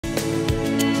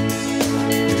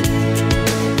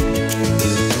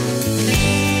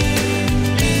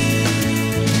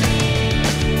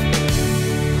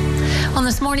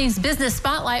morning's Business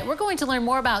Spotlight, we're going to learn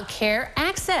more about Care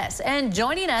Access. And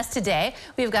joining us today,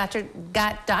 we've got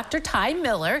Dr. Ty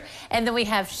Miller, and then we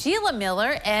have Sheila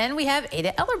Miller, and we have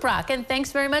Ada Ellerbrock. And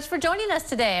thanks very much for joining us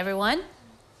today, everyone.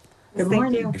 Good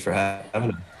morning. Thank you for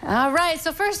having us. All right,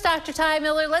 so first, Dr. Ty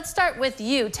Miller, let's start with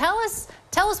you. Tell us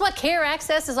what Care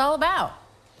Access is all about.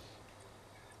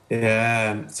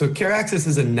 Yeah, so Care Access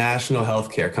is a national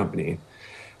healthcare company,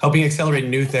 helping accelerate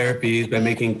new therapies by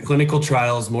making clinical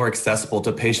trials more accessible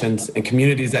to patients and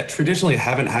communities that traditionally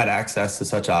haven't had access to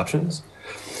such options.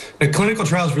 Now, clinical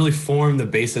trials really form the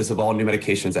basis of all new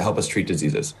medications that help us treat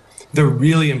diseases. They're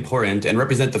really important and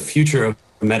represent the future of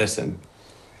medicine.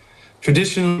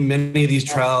 Traditionally, many of these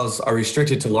trials are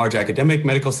restricted to large academic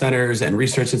medical centers and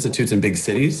research institutes in big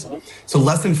cities. So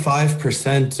less than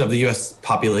 5% of the US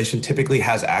population typically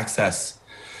has access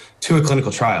to a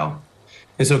clinical trial.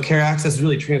 And so Care Access is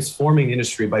really transforming the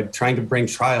industry by trying to bring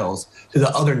trials to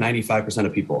the other 95%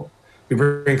 of people. We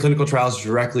bring clinical trials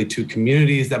directly to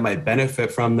communities that might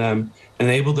benefit from them and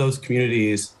enable those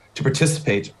communities to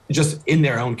participate just in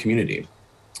their own community.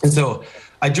 And so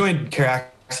I joined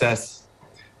Care Access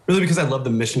really because I love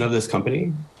the mission of this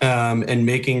company and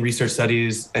making research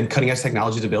studies and cutting edge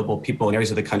technologies available to people in areas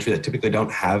of the country that typically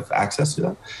don't have access to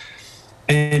them.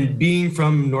 And being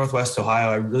from Northwest Ohio,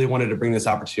 I really wanted to bring this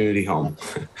opportunity home.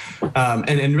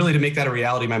 And really to make that a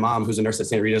reality, my mom, who's a nurse at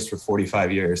St. Rita's for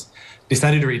 45 years,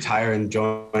 decided to retire and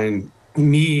join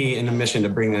me in a mission to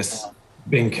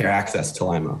bring Care Access to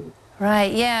Lima.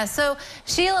 Right, yeah. So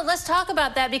Sheila, let's talk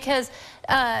about that because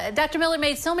Dr. Miller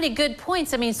made so many good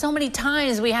points. I mean, so many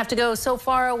times we have to go so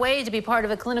far away to be part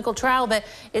of a clinical trial, but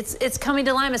it's coming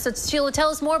to Lima. So Sheila, tell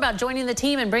us more about joining the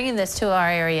team and bringing this to our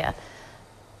area.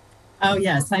 Oh,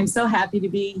 yes. I'm so happy to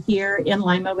be here in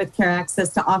Lima with Care Access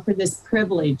to offer this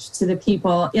privilege to the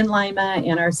people in Lima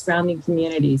and our surrounding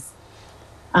communities.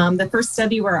 The first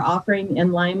study we're offering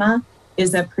in Lima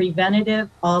is a preventative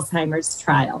Alzheimer's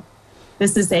trial.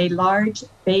 This is a large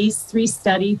phase 3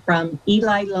 study from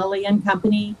Eli Lilly and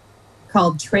Company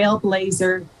called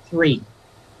Trailblazer 3.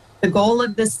 The goal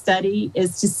of this study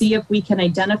is to see if we can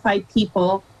identify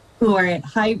people who are at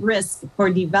high risk for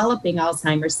developing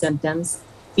Alzheimer's symptoms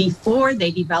before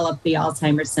they develop the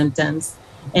Alzheimer's symptoms,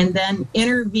 and then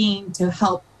intervene to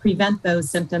help prevent those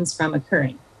symptoms from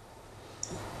occurring.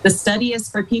 The study is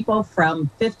for people from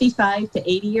 55 to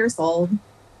 80 years old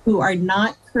who are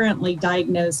not currently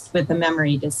diagnosed with a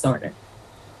memory disorder.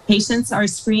 Patients are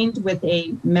screened with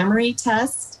a memory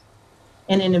test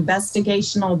and an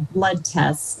investigational blood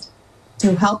test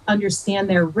to help understand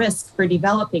their risk for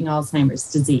developing Alzheimer's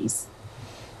disease.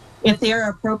 If they are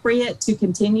appropriate to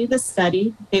continue the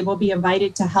study, they will be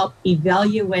invited to help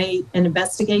evaluate an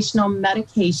investigational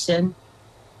medication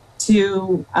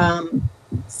to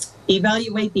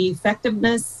evaluate the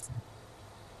effectiveness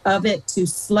of it to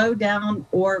slow down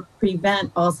or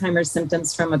prevent Alzheimer's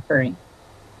symptoms from occurring.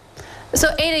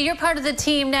 So Ada, you're part of the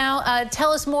team now.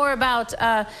 Tell us more about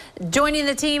joining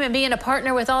the team and being a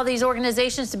partner with all these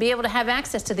organizations to be able to have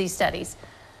access to these studies.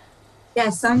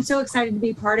 Yes, I'm so excited to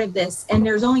be part of this. And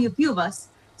there's only a few of us.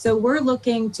 So we're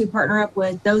looking to partner up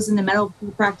with those in the medical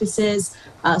practices,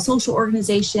 social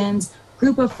organizations,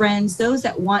 group of friends, those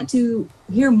that want to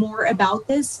hear more about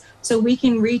this so we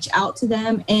can reach out to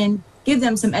them and give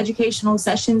them some educational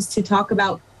sessions to talk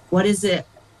about what is it,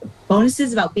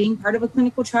 bonuses about being part of a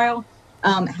clinical trial,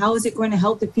 how is it going to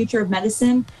help the future of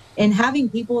medicine, and having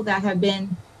people that have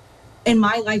been in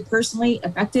my life personally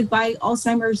affected by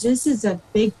Alzheimer's. This is a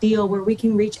big deal where we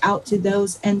can reach out to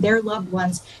those and their loved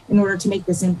ones in order to make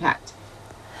this impact.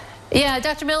 Yeah,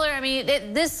 Dr. Miller, I mean,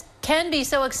 this can be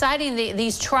so exciting,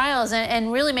 these trials,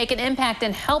 and really make an impact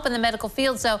and help in the medical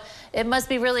field. So it must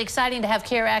be really exciting to have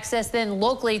Care Access then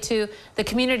locally to the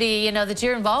community, you know, that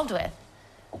you're involved with.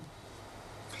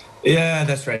 Yeah,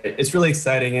 that's right. It's really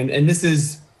exciting. And this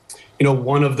is, you know,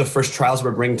 one of the first trials we're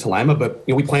bringing to Lima, but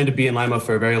you know, we plan to be in Lima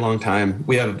for a very long time.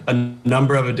 We have a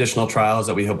number of additional trials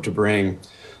that we hope to bring.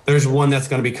 There's one that's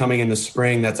going to be coming in the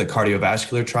spring. That's a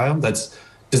cardiovascular trial that's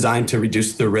designed to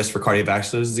reduce the risk for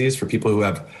cardiovascular disease for people who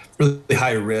have really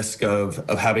high risk of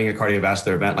having a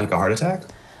cardiovascular event like a heart attack.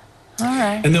 All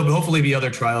right. And there'll hopefully be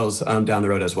other trials down the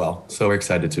road as well. So we're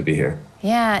excited to be here.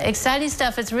 Yeah, exciting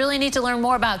stuff. It's really neat to learn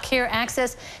more about Care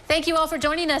Access. Thank you all for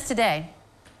joining us today.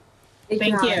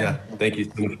 Thank you. Yeah, thank you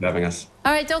so much for having us.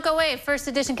 All right, don't go away. First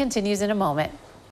Edition continues in a moment.